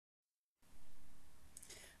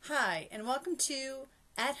Hi, and welcome to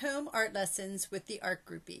At-Home Art Lessons with the Art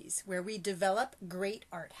Groupies, where we develop great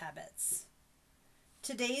art habits.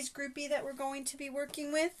 Today's groupie that we're going to be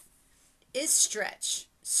working with is stretch.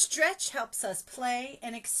 Stretch helps us play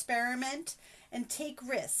and experiment and take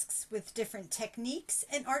risks with different techniques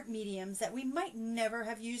and art mediums that we might never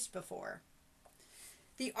have used before.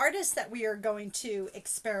 The artist that we are going to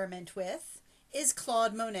experiment with is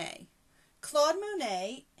Claude Monet. Claude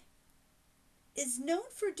Monet is known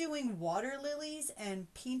for doing water lilies and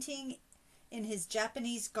painting in his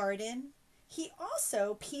Japanese garden. He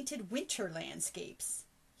also painted winter landscapes.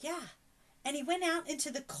 Yeah, and he went out into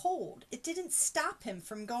the cold. It didn't stop him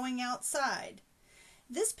from going outside.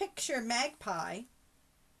 This picture, Magpie,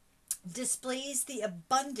 displays the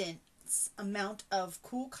abundance amount of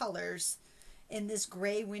cool colors in this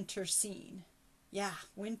gray winter scene. Yeah,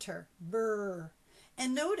 winter. Brr.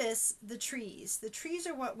 And notice the trees. The trees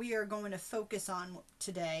are what we are going to focus on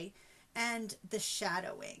today, and the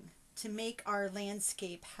shadowing to make our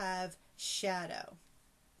landscape have shadow.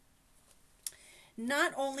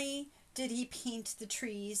 Not only did he paint the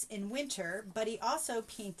trees in winter, but he also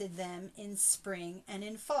painted them in spring and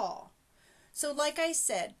in fall. So like I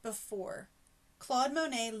said before, Claude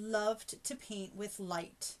Monet loved to paint with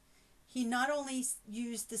light. He not only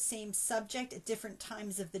used the same subject at different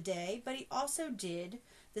times of the day, but he also did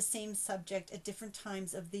the same subject at different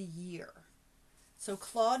times of the year. So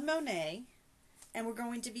Claude Monet, and we're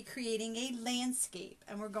going to be creating a landscape,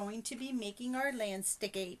 and we're going to be making our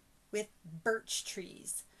landscape with birch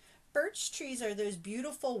trees. Birch trees are those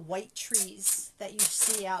beautiful white trees that you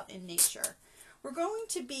see out in nature. We're going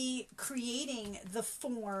to be creating the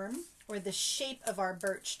form or the shape of our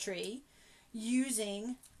birch tree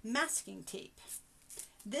using masking tape.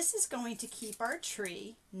 This is going to keep our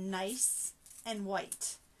tree nice and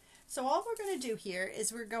white. So all we're going to do here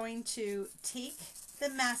is we're going to take the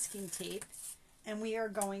masking tape and we are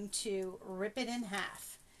going to rip it in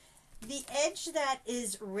half. The edge that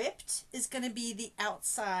is ripped is going to be the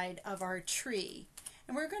outside of our tree,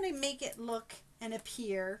 and we're going to make it look and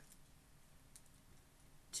appear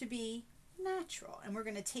to be natural, and we're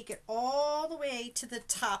going to take it all the way to the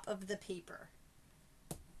top of the paper.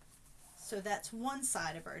 So that's one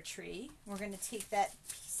side of our tree. We're going to take that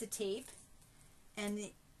piece of tape, and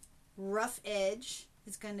the rough edge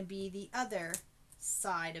is going to be the other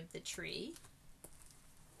side of the tree.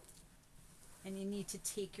 And you need to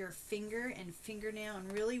take your finger and fingernail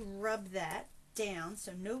and really rub that down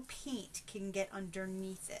so no paint can get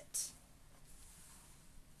underneath it.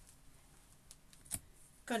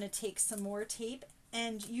 Going to take some more tape,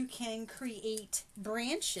 and you can create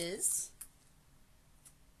branches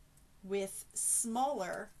with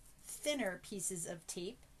smaller, thinner pieces of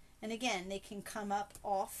tape, and again they can come up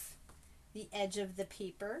off the edge of the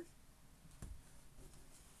paper.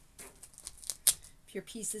 If your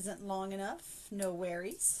piece isn't long enough, no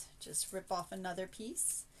worries, just rip off another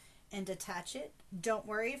piece and attach it. Don't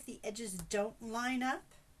worry if the edges don't line up.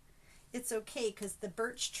 It's okay, because the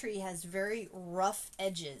birch tree has very rough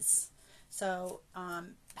edges, so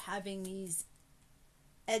having these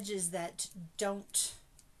edges that don't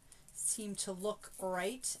seem to look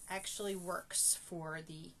right actually works for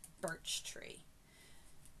the birch tree.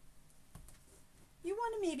 You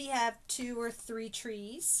want to maybe have 2 or 3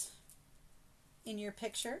 trees in your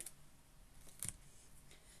picture.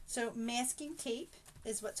 So masking tape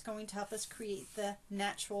is what's going to help us create the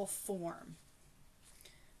natural form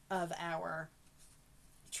of our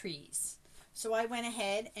trees. So I went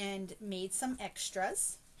ahead and made some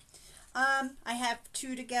extras. I have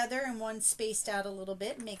 2 together and 1 spaced out a little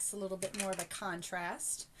bit, makes a little bit more of a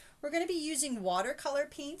contrast. We're going to be using watercolor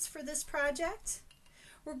paints for this project.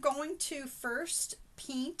 We're going to first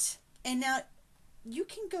paint, and now you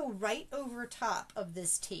can go right over top of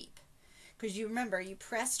this tape, because you remember you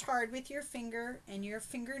pressed hard with your finger and your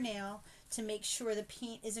fingernail to make sure the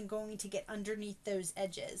paint isn't going to get underneath those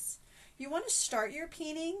edges. You want to start your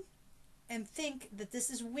painting and think that this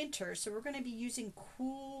is winter, so we're going to be using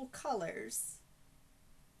cool colors.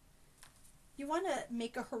 You want to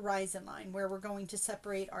make a horizon line where we're going to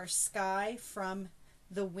separate our sky from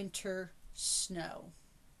the winter snow.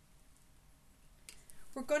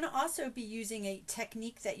 We're going to also be using a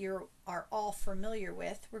technique that you are all familiar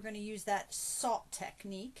with. We're going to use that salt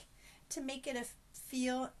technique to make it a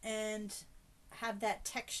feel and have that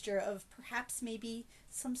texture of perhaps maybe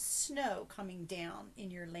some snow coming down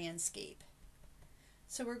in your landscape.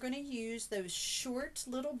 So we're going to use those short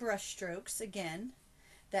little brush strokes again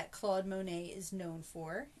that Claude Monet is known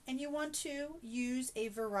for, and you want to use a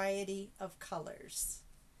variety of colors.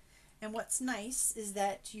 And what's nice is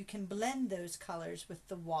that you can blend those colors with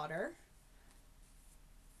the water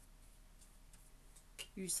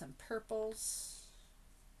Use some purples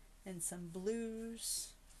and some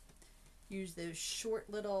blues. Use those short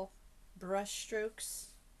little brush strokes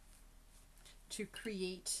to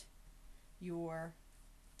create your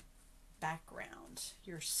background,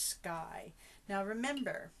 your sky. Now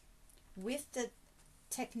remember, with the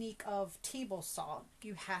technique of table salt,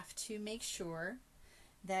 you have to make sure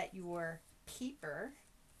that your paper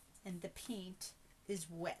and the paint is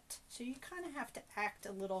wet. So you kind of have to act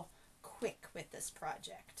a little quick with this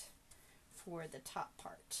project for the top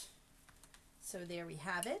part. So there we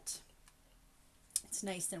have it. It's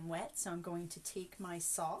nice and wet, so I'm going to take my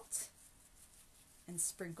salt and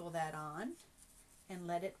sprinkle that on and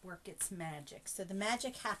let it work its magic. So the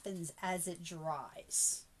magic happens as it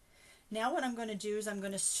dries. Now what I'm going to do is I'm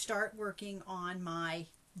going to start working on my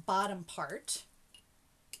bottom part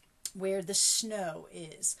where the snow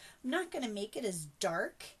is. I'm not going to make it as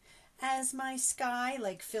dark as my sky,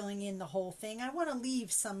 like filling in the whole thing. I want to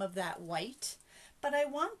leave some of that white, but I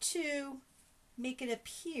want to make it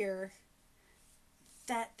appear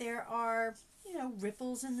that there are, you know,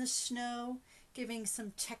 ripples in the snow, giving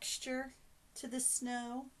some texture to the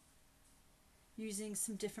snow, using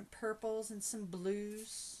some different purples and some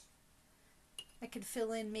blues. I could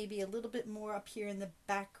fill in maybe a little bit more up here in the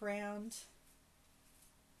background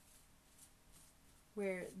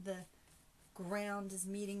where the ground is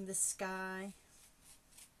meeting the sky.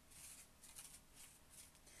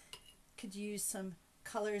 Could use some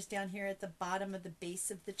colors down here at the bottom of the base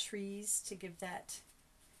of the trees to give that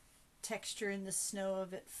texture in the snow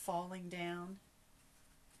of it falling down.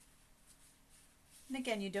 And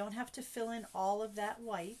again, you don't have to fill in all of that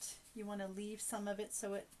white. You want to leave some of it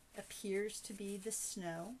so it appears to be the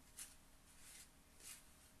snow.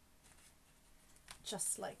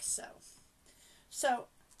 Just like so. So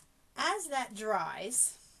as that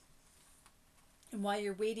dries, and while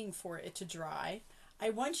you're waiting for it to dry, I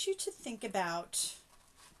want you to think about,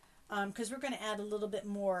 because we're going to add a little bit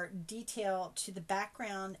more detail to the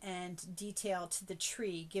background and detail to the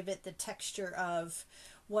tree, give it the texture of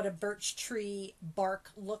what a birch tree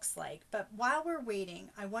bark looks like. But while we're waiting,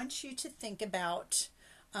 I want you to think about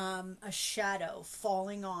a shadow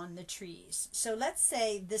falling on the trees. So let's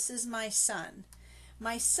say this is my sun.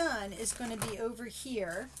 My sun is going to be over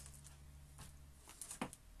here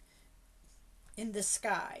in the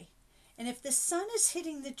sky. And if the sun is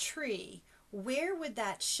hitting the tree, where would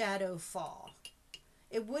that shadow fall?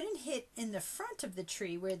 It wouldn't hit in the front of the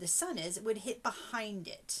tree where the sun is, it would hit behind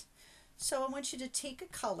it. So I want you to take a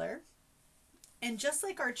color, and just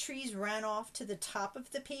like our trees ran off to the top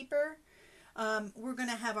of the paper, we're going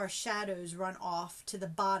to have our shadows run off to the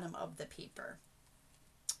bottom of the paper.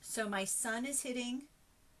 So my sun is hitting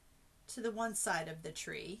to the one side of the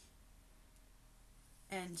tree,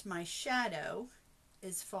 and my shadow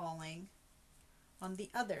is falling on the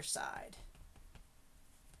other side.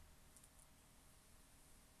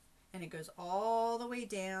 And it goes all the way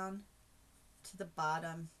down to the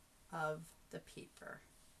bottom of the paper.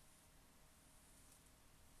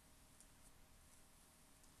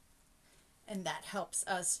 And that helps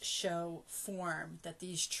us show form, that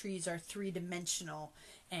these trees are three-dimensional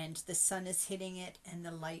and the sun is hitting it and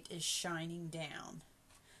the light is shining down.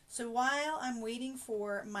 So while I'm waiting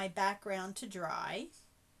for my background to dry,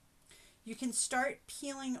 you can start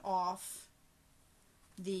peeling off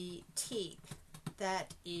the tape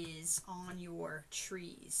that is on your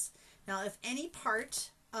trees. Now, if any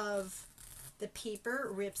part of the paper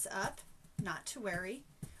rips up, not to worry.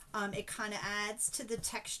 It kind of adds to the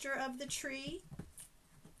texture of the tree,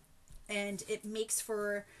 and it makes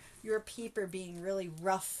for your paper being really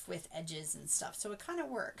rough with edges and stuff. So it kind of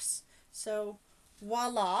works. So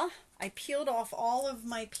voila, I peeled off all of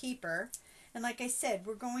my paper. And like I said,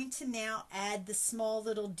 we're going to now add the small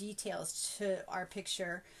little details to our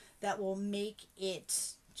picture that will make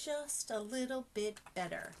it just a little bit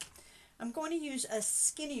better. I'm going to use a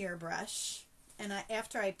skinnier brush, and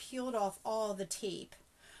after I peeled off all the tape,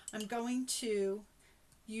 I'm going to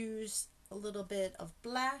use a little bit of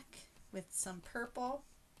black with some purple,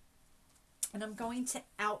 and I'm going to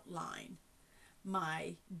outline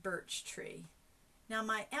my birch tree. Now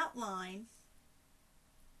my outline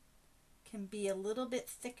can be a little bit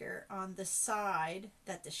thicker on the side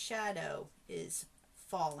that the shadow is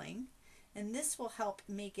falling, and this will help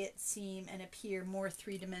make it seem and appear more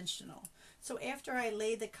three-dimensional. So after I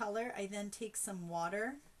lay the color, I then take some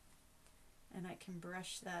water and I can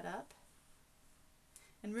brush that up.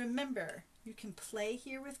 And remember, you can play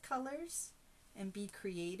here with colors and be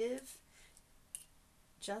creative,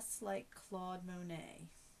 just like Claude Monet.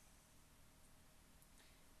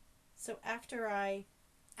 So after I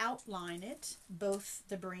outline it, both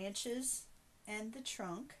the branches and the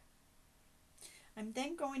trunk. I'm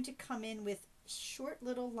then going to come in with short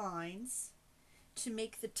little lines to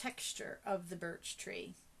make the texture of the birch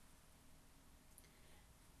tree.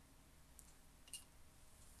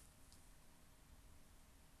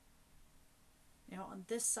 Now on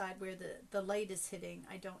this side where the light is hitting,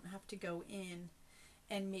 I don't have to go in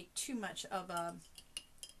and make too much of a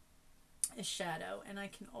shadow, and I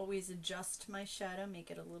can always adjust my shadow,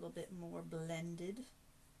 make it a little bit more blended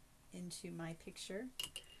into my picture.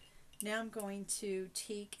 Now I'm going to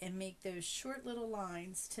take and make those short little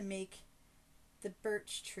lines to make the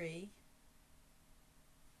birch tree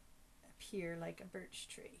appear like a birch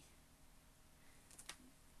tree.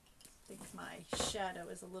 I think my shadow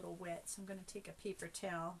is a little wet, so I'm going to take a paper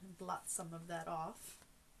towel and blot some of that off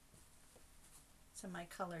so my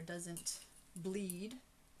color doesn't bleed.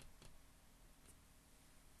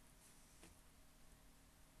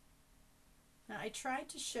 Now I tried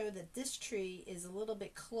to show that this tree is a little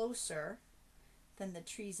bit closer than the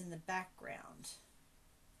trees in the background.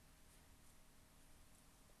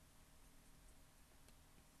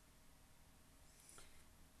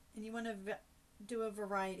 And you want to do a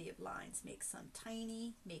variety of lines. Make some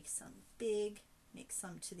tiny, make some big, make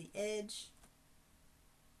some to the edge,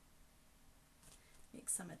 make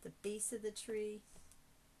some at the base of the tree.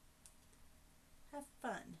 Have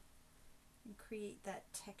fun and create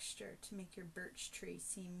that texture to make your birch tree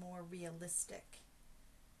seem more realistic.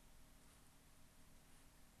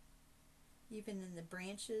 Even in the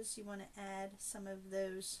branches, you want to add some of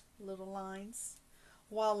those little lines.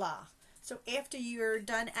 Voila! So after you're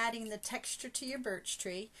done adding the texture to your birch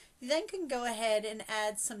tree, you then can go ahead and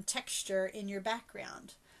add some texture in your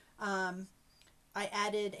background. I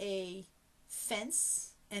added a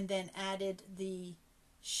fence and then added the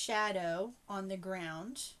shadow on the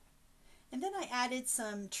ground. And then I added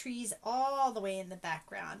some trees all the way in the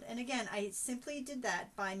background. And again, I simply did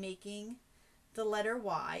that by making the letter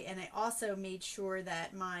Y, and I also made sure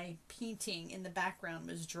that my painting in the background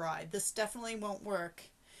was dry. This definitely won't work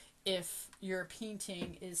if your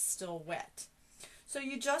painting is still wet. So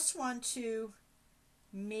you just want to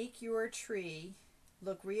make your tree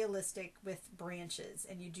look realistic with branches,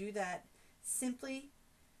 and you do that simply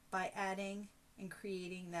by adding and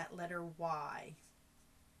creating that letter Y.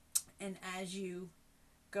 And as you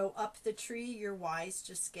go up the tree, your Y's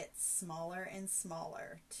just get smaller and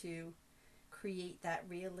smaller to create that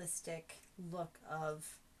realistic look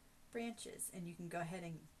of branches. And you can go ahead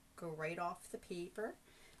and go right off the paper.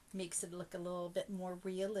 Makes it look a little bit more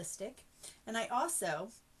realistic. And I also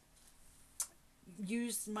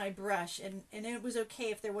used my brush, and it was okay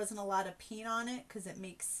if there wasn't a lot of paint on it, because it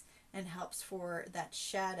makes and helps for that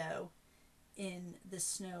shadow in the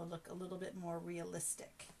snow look a little bit more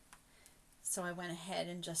realistic. So I went ahead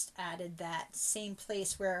and just added that same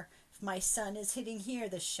place where if my sun is hitting here,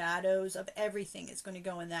 the shadows of everything is going to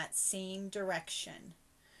go in that same direction.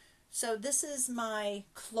 So this is my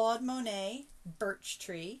Claude Monet birch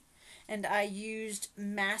tree, and I used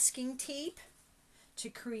masking tape to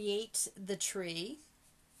create the tree.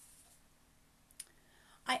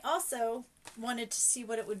 I also wanted to see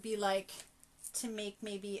what it would be like to make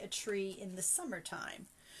maybe a tree in the summertime.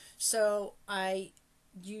 So I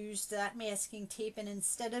used that masking tape, and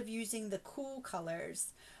instead of using the cool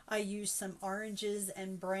colors, I used some oranges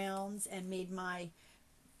and browns and made my,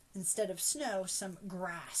 instead of snow, some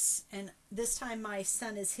grass. And this time my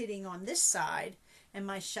sun is hitting on this side and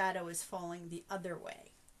my shadow is falling the other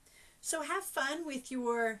way. So have fun with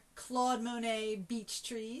your Claude Monet birch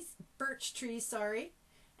trees,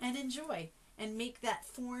 and enjoy and make that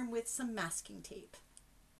form with some masking tape.